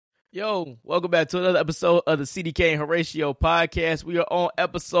Yo, welcome back to another episode of the CDK and Horatio podcast. We are on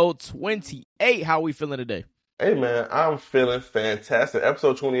episode 28. How are we feeling today? Hey man, I'm feeling fantastic.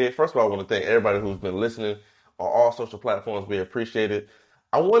 Episode 28. First of all, I want to thank everybody who's been listening on all social platforms. We appreciate it.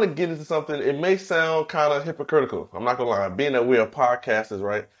 I want to get into something. It may sound kind of hypocritical. I'm not going to lie. Being that we're podcasters,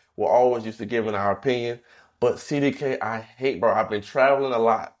 right? We're always used to giving our opinion. But CDK, I hate, bro. I've been traveling a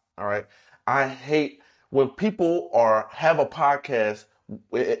lot, all right? I hate when people have a podcast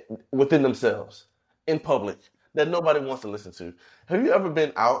within themselves, in public, that nobody wants to listen to. Have you ever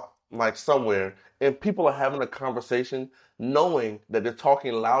been out, like somewhere, and people are having a conversation knowing that they're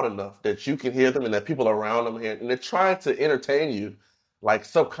talking loud enough that you can hear them and that people around them hear, and they're trying to entertain you, like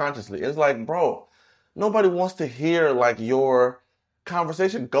subconsciously? It's like, bro, nobody wants to hear like your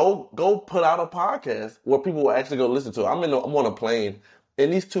conversation. Go put out a podcast where people will actually go listen to it. I'm on a plane,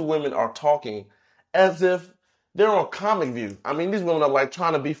 and these two women are talking as if they're on Comic View. I mean, these women are like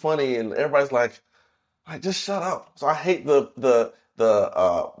trying to be funny, and everybody's like, just shut up. So I hate the you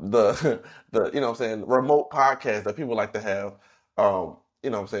know what I'm saying, remote podcast that people like to have. You know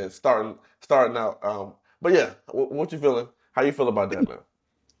what I'm saying, starting out. But yeah, what you feeling? How you feel about that,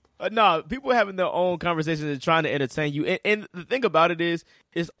 man? No, people having their own conversations and trying to entertain you. And the thing about it is,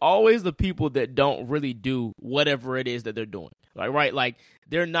 it's always the people that don't really do whatever it is that they're doing. Like, right? Like,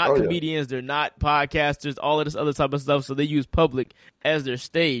 they're not comedians, they're not podcasters, all of this other type of stuff. So they use public as their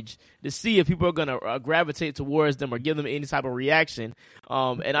stage to see if people are going to gravitate towards them or give them any type of reaction.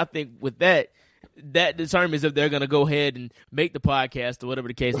 And I think with that determines if they're going to go ahead and make the podcast or whatever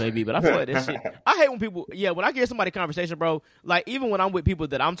the case may be. But I feel like that shit, I hate when people, when I hear somebody conversation, bro, like even when I'm with people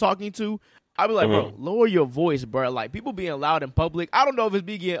that I'm talking to, I be like, bro, lower your voice, bro. Like, people being loud in public, I don't know if it's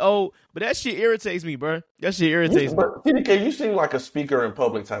me getting old, but that shit irritates me, bro. That shit irritates me. But TDK, you seem like a speaker in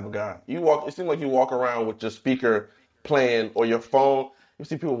public type of guy. It seems like you walk around with your speaker playing or your phone. You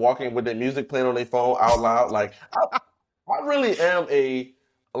see people walking with their music playing on their phone out loud. Like, I really am a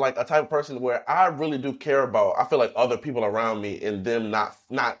type of person where I really do care about, I feel like, other people around me and them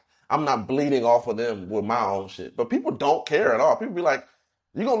I'm not bleeding off of them with my own shit. But people don't care at all. People be like,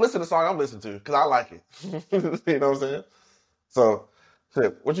 you gonna listen to the song I'm listening to because I like it. You know what I'm saying? So,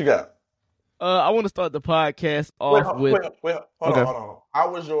 shit, what you got? I want to start the podcast off with. Wait, hold on.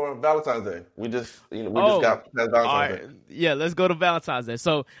 How was your Valentine's Day? We just got Valentine's Day. Yeah, let's go to Valentine's Day.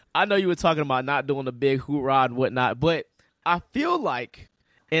 So I know you were talking about not doing the big hoorah and whatnot, but I feel like,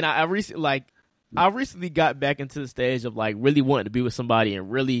 and I recently got back into the stage of like really wanting to be with somebody and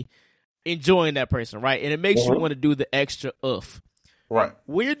really enjoying that person, right? And it makes you want to do the extra oof. Right.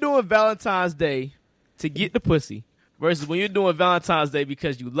 When you're doing Valentine's Day to get the pussy versus when you're doing Valentine's Day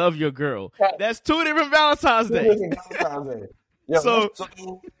because you love your girl, that's two different Valentine's Days. Yeah, so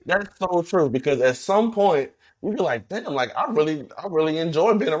that's so true, because at some point you be like, damn, like I really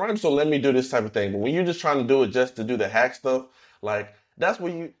enjoy being around you, so let me do this type of thing. But when you're just trying to do it just to do the hack stuff, like that's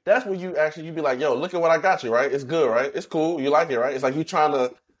where you actually, you be like, yo, look at what I got you, right? It's good, right? It's cool. You like it, right? It's like you trying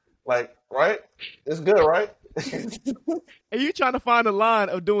to, like, right? It's good, right? And you trying to find a line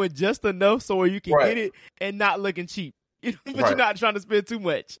of doing just enough so where you can get it and not looking cheap. But you're not trying to spend too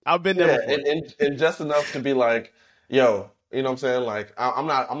much. I've been there before. And just enough to be like, yo, you know what I'm saying? Like, I'm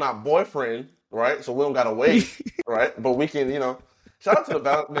not boyfriend, right? So we don't gotta wait, right? But we can, shout out to the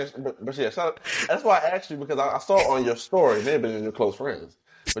Valentine's, but yeah, shout out. That's why I asked you, because I saw on your story, maybe in your close friends,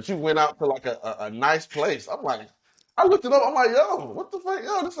 but you went out to like a nice place. I'm like, I looked it up. I'm like, yo, what the fuck?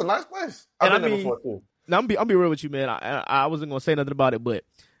 Yo, this is a nice place. I've been there before too. Now, I'm be real with you, man. I wasn't going to say nothing about it, but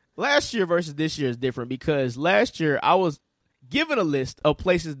last year versus this year is different, because last year I was given a list of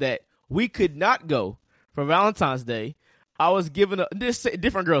places that we could not go for Valentine's Day. I was given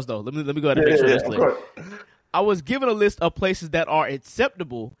different girls, though. Let me go ahead and make sure this clear. I was given a list of places that are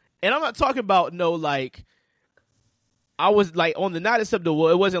acceptable, and I'm not talking about I was like on the not acceptable.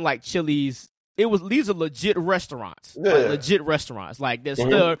 It wasn't like Chili's. These are legit restaurants, legit restaurants, like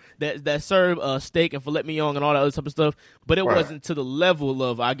that serve steak and filet mignon and all that other type of stuff. But it wasn't to the level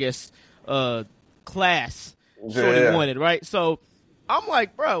of, I guess, class Shorty wanted, right? So I'm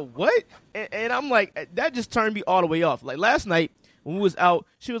like, bro, what? And I'm like, that just turned me all the way off. Like last night when we was out,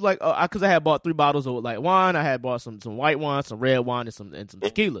 she was like, because I had bought 3 bottles of like wine, I had bought some white wine, some red wine, and some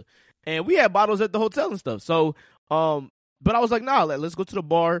tequila, and we had bottles at the hotel and stuff. So, but I was like, nah, let's go to the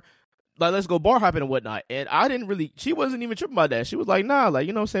bar. Like, let's go bar hopping and whatnot. And she wasn't even tripping about that. She was like, nah, like,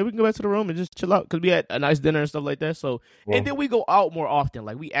 you know what I'm saying? We can go back to the room and just chill out, because we had a nice dinner and stuff like that. So, and then we go out more often.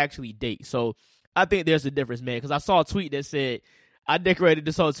 Like, we actually date. So, I think there's a difference, man. Because I saw a tweet that said, I decorated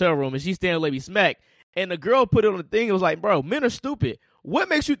this hotel room and she's standing let me smack. And the girl put it on the thing. It was like, bro, men are stupid. What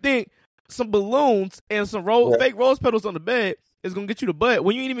makes you think some balloons and some fake rose petals on the bed is gonna get you the butt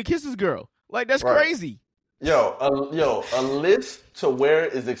when you ain't even kiss this girl. Like that's Right. crazy. A list to where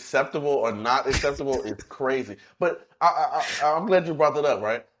is acceptable or not acceptable is crazy. But I'm glad you brought that up,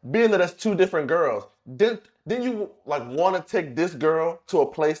 right? Being that that's two different girls, didn't you like want to take this girl to a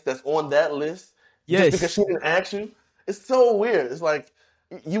place that's on that list Yes. just because she didn't ask you? It's so weird. It's like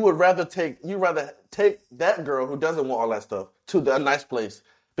you'd rather take that girl who doesn't want all that stuff to a nice place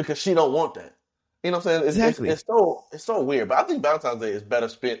because she don't want that. You know what I'm saying? Exactly. It's so weird. But I think Valentine's Day is better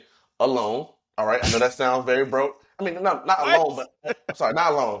spent alone. All right, I know that sounds very broke. I mean, not alone, but I'm sorry,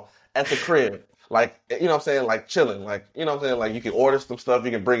 not alone. At the crib, like you know what I'm saying, like chilling, like you know what I'm saying, like you can order some stuff,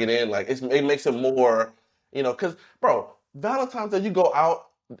 you can bring it in, like it makes it more, you know, because bro, Valentine's Day you go out,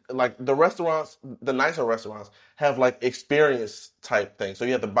 like the restaurants, the nicer restaurants have like experience type things, so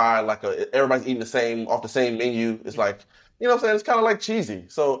you have to buy like everybody's eating off the same menu. It's like you know what I'm saying, it's kind of like cheesy.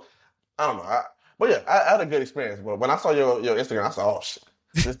 So I don't know, but yeah, I had a good experience. But when I saw your Instagram, I said, oh shit.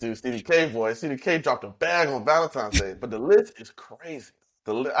 This dude, CDK boy, CDK dropped a bag on Valentine's Day, but the list is crazy.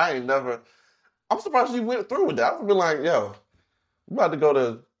 I'm surprised you went through with that. I've been like, yo, I'm about to go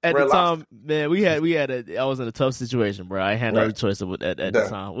to at Red the time, Lobster. man, I was in a tough situation, bro. I had no choice at the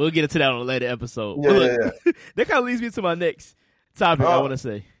time. We'll get into that on a later episode. Yeah. That kind of leads me to my next topic I want to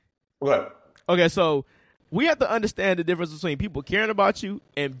say. What? Okay, so we have to understand the difference between people caring about you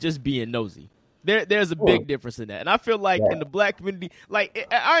and just being nosy. There's a big difference in that. And I feel like in the black community, like,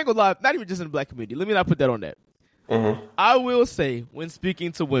 I ain't gonna lie, not even just in the black community. Let me not put that on that. Mm-hmm. I will say, when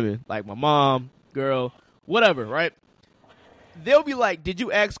speaking to women, like my mom, girl, whatever, right? They'll be like, did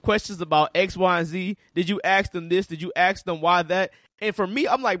you ask questions about X, Y, and Z? Did you ask them this? Did you ask them why that? And for me,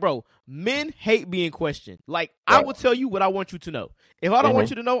 I'm like, bro, men hate being questioned. Like, I will tell you what I want you to know. If I don't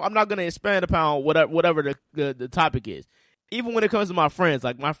want you to know, I'm not going to expand upon whatever the topic is. Even when it comes to my friends,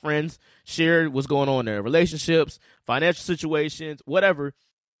 like my friends share what's going on in their relationships, financial situations, whatever.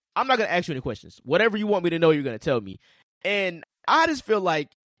 I'm not going to ask you any questions. Whatever you want me to know, you're going to tell me. And I just feel like,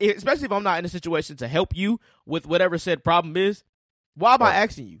 especially if I'm not in a situation to help you with whatever said problem is, why am I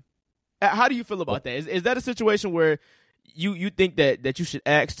asking you? How do you feel about that? Is that a situation where you think that you should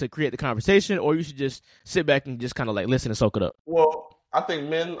ask to create the conversation, or you should just sit back and just kind of like listen and soak it up? Well, I think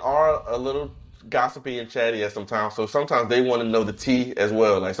men are a little gossipy and chatty at sometimes, so sometimes they want to know the tea as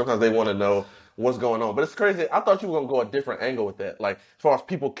well. Like sometimes they want to know what's going on. But it's crazy. I thought you were gonna go a different angle with that. Like as far as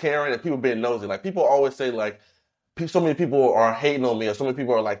people caring and people being nosy. Like people always say like so many people are hating on me, or so many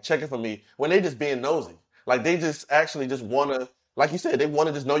people are like checking for me when they just being nosy. Like they just actually just want to, like you said, they want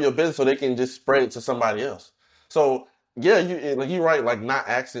to just know your business so they can just spread it to somebody else. So yeah, you're right. Like not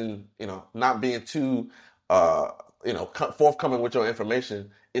asking, not being too, forthcoming with your information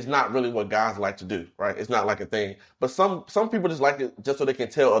is not really what guys like to do, right? It's not like a thing. But some people just like it just so they can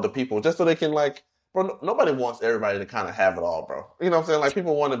tell other people, just so they can like, bro, nobody wants everybody to kind of have it all, bro. You know what I'm saying? Like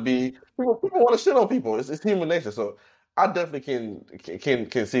people want to shit on people. It's human nature. So I definitely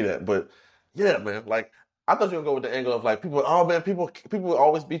can see that. But yeah, man, like I thought you were going to go with the angle of like people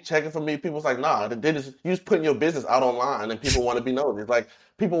always be checking for me. People's like, nah, you just putting your business out online and people want to be nosy. It's like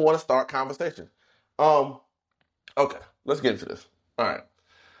people want to start conversation. Okay, let's get into this. All right.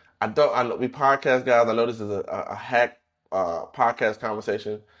 I know we podcast guys. I know this is a hack podcast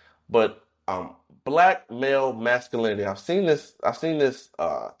conversation, but black male masculinity. I've seen this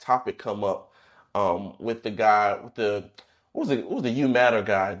topic come up with the guy with what was the You Matter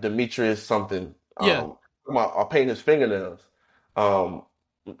guy, Demetrius something. I'll paint his fingernails.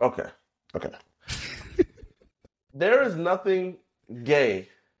 Okay. There is nothing gay.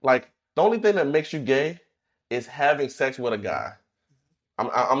 Like the only thing that makes you gay is having sex with a guy.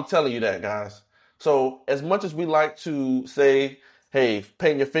 I'm telling you that, guys. So as much as we like to say, hey,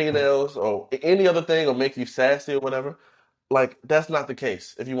 paint your fingernails or any other thing or make you sassy or whatever, like that's not the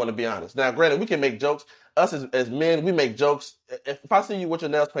case if you want to be honest. Now, granted, we can make jokes. Us as men, we make jokes. If I see you with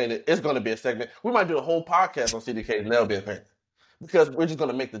your nails painted, it's going to be a segment. We might do a whole podcast on CDK's nail being painted because we're just going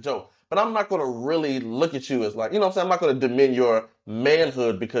to make the joke. But I'm not going to really look at you as like, you know what I'm saying? I'm not going to demean your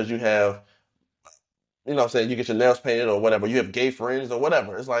manhood because you have, you know what I'm saying, you get your nails painted or whatever, you have gay friends or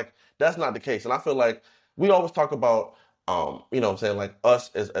whatever. It's like, that's not the case. And I feel like we always talk about, you know what I'm saying, like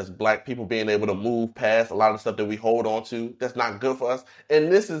us as black people being able to move past a lot of stuff that we hold on to that's not good for us.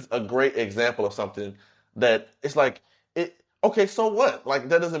 And this is a great example of something that it's like, okay, so what? Like,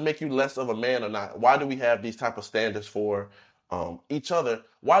 that doesn't make you less of a man or not. Why do we have these type of standards for each other?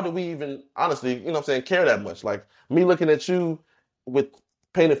 Why do we even, honestly, you know what I'm saying, care that much? Like, me looking at you with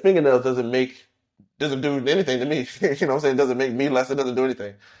painted fingernails doesn't do anything to me. You know what I'm saying? It doesn't make me less. It doesn't do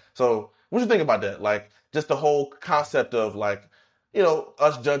anything. So what do you think about that? Like just the whole concept of like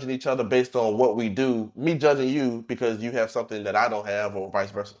us judging each other based on what we do, me judging you because you have something that I don't have, or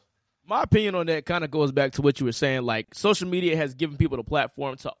vice versa. My opinion on that kind of goes back to what you were saying. Like, social media has given people the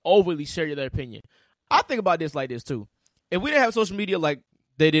platform to overly share their opinion. I think about this like this, too. If we didn't have social media like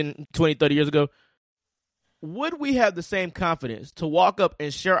they didn't 20, 30 years ago, would we have the same confidence to walk up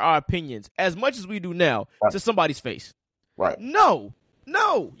and share our opinions as much as we do now to somebody's face? Right. No.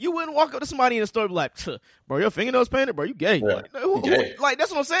 You wouldn't walk up to somebody in the store and be like, bro, your fingernails painted? Bro, you gay. Yeah. Like,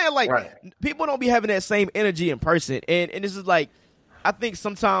 that's what I'm saying. Like, people don't be having that same energy in person. And this is like, I think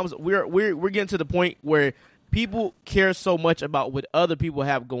sometimes we're getting to the point where people care so much about what other people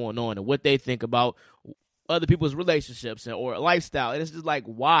have going on and what they think about other people's relationships or lifestyle. And it's just like,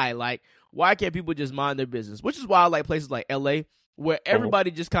 why? Like, why can't people just mind their business? Which is why I like places like LA, where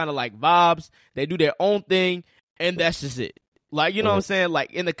everybody just kind of like vibes. They do their own thing, and that's just it. Like, you know what I'm saying?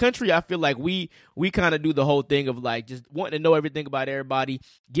 Like, in the country, I feel like we kind of do the whole thing of like just wanting to know everything about everybody,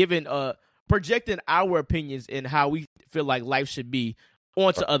 projecting our opinions and how we feel like life should be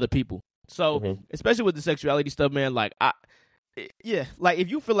onto other people. So, especially with the sexuality stuff, man, like, like, if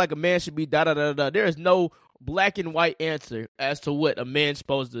you feel like a man should be da-da-da-da, there is no black and white answer as to what a man's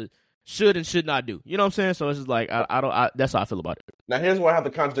supposed to should and should not do. You know what I'm saying? So, it's just like, that's how I feel about it. Now, here's where I have to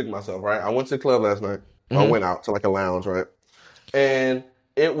contradict myself, right? I went to the club last night. I went out to like a lounge, right? And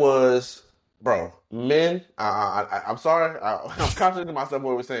it was, bro, men, I'm sorry, I'm contradicting myself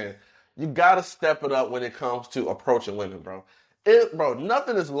what we're saying. You got to step it up when it comes to approaching women, bro.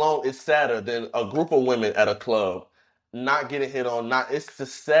 Nothing is sadder than a group of women at a club not getting hit on. It's the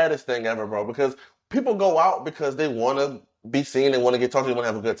saddest thing ever, bro, because people go out because they want to be seen, they want to get talked to, they want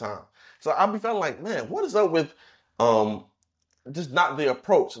to have a good time. So I'll be feeling like, man, what is up with just not the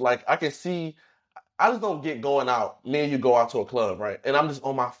approach? Like, I can see, I just don't get going out. Me and you go out to a club, right? And I'm just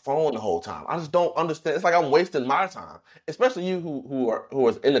on my phone the whole time. I just don't understand. It's like I'm wasting my time. Especially you who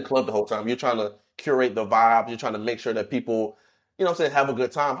is in the club the whole time. You're trying to curate the vibe. You're trying to make sure that people, have a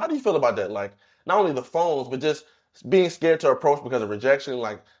good time. How do you feel about that? Like, not only the phones, but just being scared to approach because of rejection,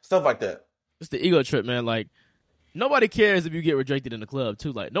 like stuff like that. It's the ego trip, man. Like, nobody cares if you get rejected in the club,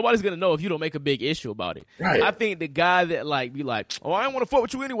 too. Like, nobody's going to know if you don't make a big issue about it. Right. I think the guy that, like, be like, oh, I don't want to fuck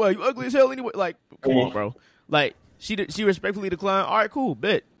with you anyway. You ugly as hell anyway. Like, come on, bro. Like, she respectfully declined. All right, cool,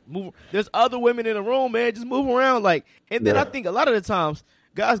 bet. Move. There's other women in the room, man. Just move around. Like, and then I think a lot of the times,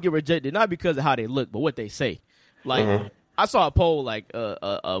 guys get rejected not because of how they look, but what they say. Like, I saw a poll, like,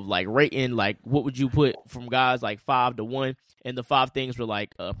 of, like, rating, like, what would you put from guys, like, 5 to 1? And the 5 things were,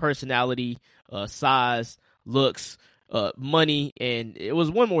 like, personality, size, looks, money, and it was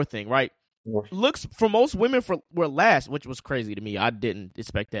one more thing, right? Looks for most women were last, which was crazy to me. I didn't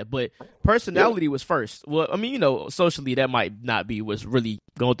expect that, but personality was first. Well, I mean, socially that might not be what's really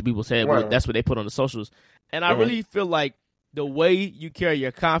going through people's head, but that's what they put on the socials. And I really feel like the way you carry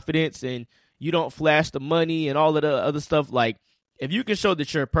your confidence and you don't flash the money and all of the other stuff, like, if you can show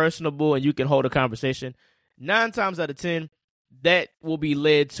that you're personable and you can hold a conversation, 9 times out of 10, that will be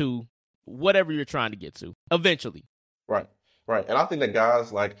led to whatever you're trying to get to eventually. Right. And I think that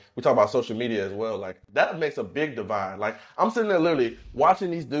guys, like, we talk about social media as well, like, that makes a big divide. Like, I'm sitting there literally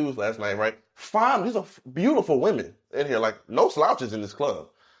watching these dudes last night, right? These are beautiful women in here, like, no slouches in this club.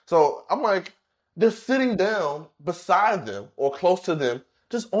 So I'm like, they're sitting down beside them or close to them,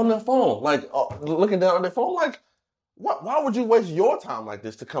 just on their phone, like, looking down on their phone. Like, why would you waste your time like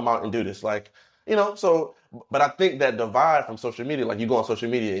this to come out and do this? Like, but I think that divide from social media, like, you go on social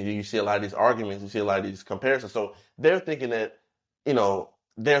media and you see a lot of these arguments, you see a lot of these comparisons. So they're thinking that,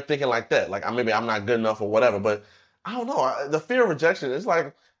 they're thinking like that. Like, maybe I'm not good enough or whatever. But I don't know. The fear of rejection is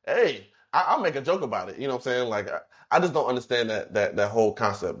like, hey, I'll make a joke about it. You know what I'm saying? Like, I just don't understand that whole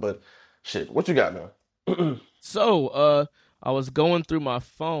concept. But shit, what you got now? So, I was going through my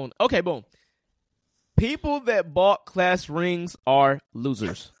phone. Okay, boom. People that bought class rings are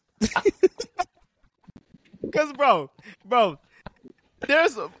losers. Because, bro,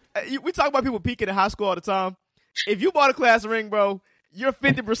 we talk about people peaking in high school all the time. If you bought a class ring, bro, you're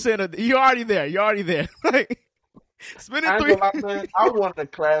 50% you're already there. You're already there. Like, spending I wanted a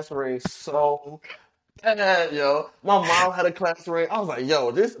class ring so bad, yo. My mom had a class ring. I was like,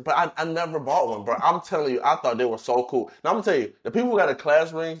 yo, but I never bought one, bro. I'm telling you, I thought they were so cool. Now, I'm going to tell you, the people who got a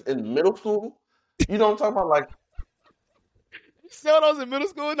class rings in middle school, you know what I'm talking about? Like, you sell those in middle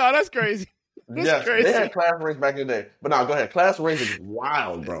school? No, that's crazy. Yes, crazy. they had class rings back in the day. But now, go ahead. Class rings is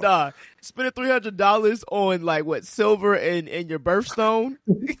wild, bro. Nah, spending $300 on like what silver and your birthstone.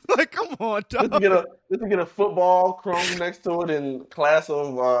 Like, come on, dog. Just to get a football chrome next to it in class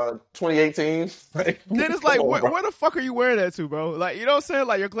of 2018. Like, Then it's like, where the fuck are you wearing that to, bro? Like, you know what I'm saying?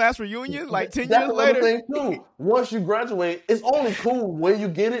 Like your class reunion, like 10 years later. That's another thing too. Once you graduate, it's only cool when you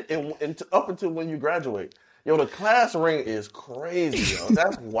get it and up until when you graduate. Yo, the class ring is crazy, yo.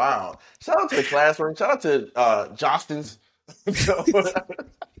 That's wild. Shout out to the class ring. Shout out to Jostins.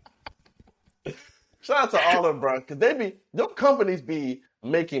 Shout out to all of them, bro. Because them companies be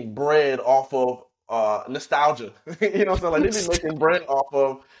making bread off of nostalgia. You know what I'm saying? Like, they be making bread off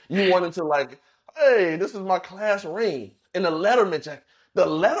of you wanting to, like, hey, this is my class ring. And the Letterman jacket. The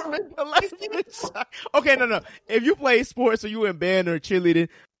Letterman? Okay, no. If you play sports or you in band or cheerleading,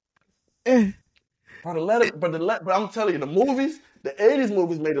 but I'm telling you, the movies, the 80s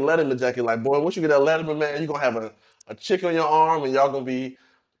movies made the Letterman jacket like, boy, once you get that Letterman, man, you're going to have a chick on your arm and y'all going to be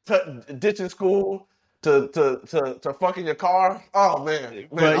ditching school to fuck in your car. Oh, man.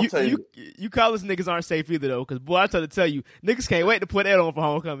 But you college niggas aren't safe either, though, because, boy, I try to tell you, niggas can't wait to put that on for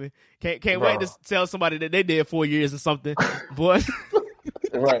homecoming. Can't wait to tell somebody that they did 4 years or something. Boy.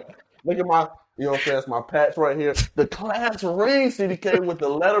 Right. Look at my, you know what I'm saying, it's my patch right here. The class ring, CDK, with the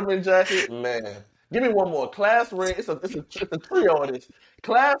Letterman jacket, man. Give me one more. Class ring. It's a trio of this.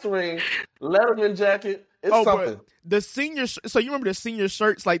 Class ring, Letterman jacket. It's something. Bro, the senior. So you remember the senior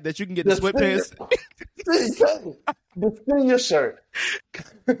shirts like that you can get the sweatpants. The senior shirt.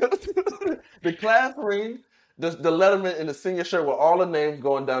 The class ring, the Letterman in the senior shirt with all the names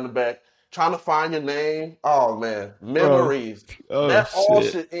going down the back. Trying to find your name. Oh man, memories. That all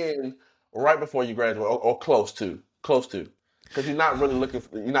should end right before you graduate, or close to. Because you're not really looking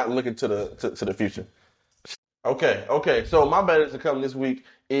to the future. Okay. So my bad to come this week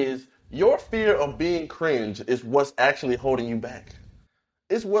is your fear of being cringe is what's actually holding you back.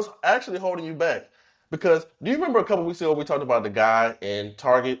 It's what's actually holding you back. Because do you remember a couple weeks ago we talked about the guy in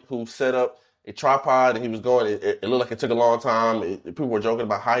Target who set up a tripod and he was going, it looked like it took a long time. People were joking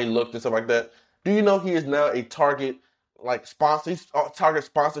about how he looked and stuff like that. Do you know he is now a Target sponsor? Target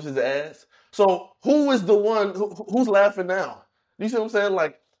sponsors his ads. So who is the one who's laughing now? You see what I'm saying?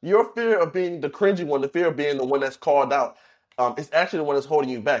 Like, your fear of being the cringy one, the fear of being the one that's called out, is actually the one that's holding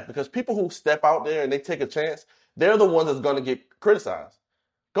you back. Because people who step out there and they take a chance, they're the ones that's going to get criticized.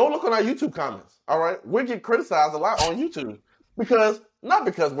 Go look on our YouTube comments, all right? We get criticized a lot on YouTube. Not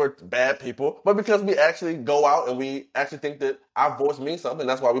because we're bad people, but because we actually go out and we actually think that our voice means something.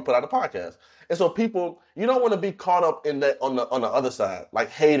 That's why we put out a podcast. And so people, you don't want to be caught up in that on the other side, like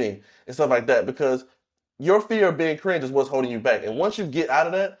hating and stuff like that, because your fear of being cringe is what's holding you back. And once you get out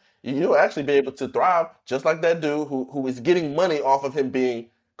of that, you'll actually be able to thrive just like that dude who is getting money off of him being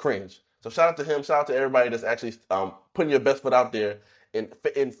cringe. So shout out to him. Shout out to everybody that's actually putting your best foot out there and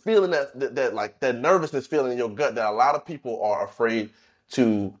feeling that nervousness feeling in your gut that a lot of people are afraid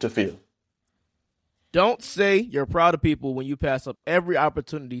to feel. Don't say you're proud of people when you pass up every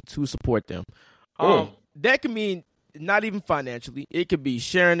opportunity to support them. That can mean not even financially. It could be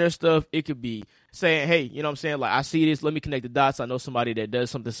sharing their stuff. It could be saying, hey, you know what I'm saying? Like, I see this. Let me connect the dots. I know somebody that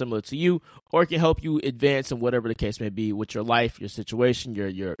does something similar to you, or it can help you advance in whatever the case may be with your life, your situation,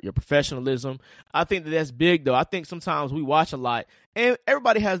 your professionalism. I think that's big, though. I think sometimes we watch a lot, and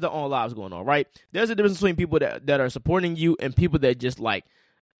everybody has their own lives going on, right? There's a difference between people that are supporting you and people that just, like,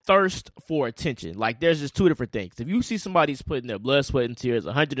 thirst for attention. Like, there's just two different things. If you see somebody's putting their blood, sweat, and tears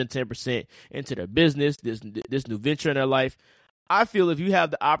 110% into their business, this new venture in their life, I feel if you have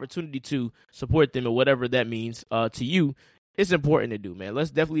the opportunity to support them and whatever that means to you, it's important to do, man.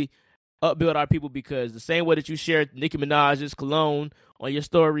 Let's definitely upbuild our people, because the same way that you shared Nicki Minaj's cologne on your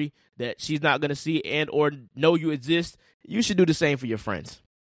story that she's not going to see and or know you exist, you should do the same for your friends.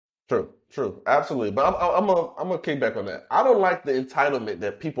 True, absolutely. But I'm gonna kick back on that. I don't like the entitlement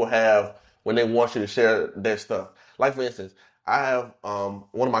that people have when they want you to share their stuff. Like, for instance, I have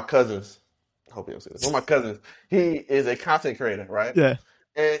one of my cousins. I hope you don't see this. One of my cousins. He is a content creator, right? Yeah.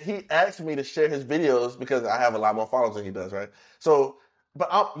 And he asked me to share his videos because I have a lot more followers than he does, right? So,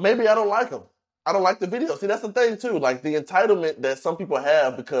 but maybe I don't like him. I don't like the video. See, that's the thing too. Like, the entitlement that some people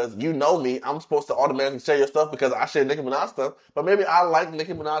have because you know me, I'm supposed to automatically share your stuff because I share Nicki Minaj stuff. But maybe I like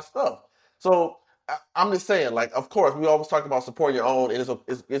Nicki Minaj stuff. So I'm just saying, like, of course, we always talk about supporting your own, and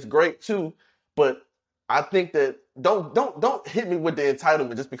it's great too. But I think that don't hit me with the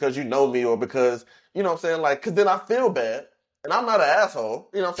entitlement just because you know me or because, you know what I'm saying, like, because then I feel bad. And I'm not an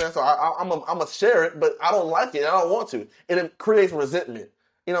asshole, you know what I'm saying? So I'm going to share it, but I don't like it and I don't want to. And it creates resentment.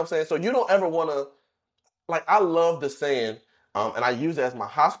 You know what I'm saying? So you don't ever want to, like, I love the saying, And I use it as my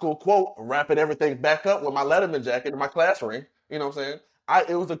high school quote, wrapping everything back up with my Letterman jacket and my class ring. You know what I'm saying?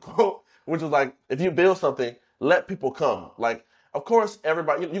 It was a quote which was like, if you build something, let people come. Like, of course,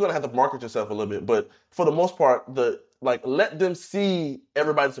 everybody, you're gonna have to market yourself a little bit, but for the most part, let them see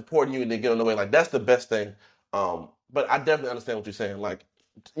everybody supporting you and they get on the way. Like, that's the best thing. But I definitely understand what you're saying. Like,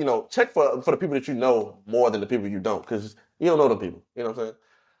 check for the people that you know more than the people you don't, because you don't know the people. You know what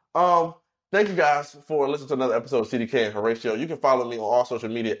I'm saying? Thank you guys for listening to another episode of CDK and Horatio. You can follow me on all social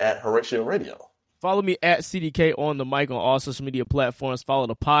media at Horatio Radio. Follow me at CDK on the mic on all social media platforms. Follow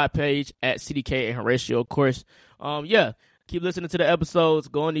the pod page at CDK and Horatio, of course. Keep listening to the episodes.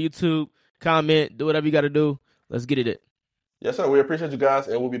 Go on to YouTube, comment, do whatever you got to do. Let's get it. Yes, sir. We appreciate you guys,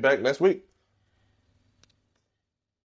 and we'll be back next week.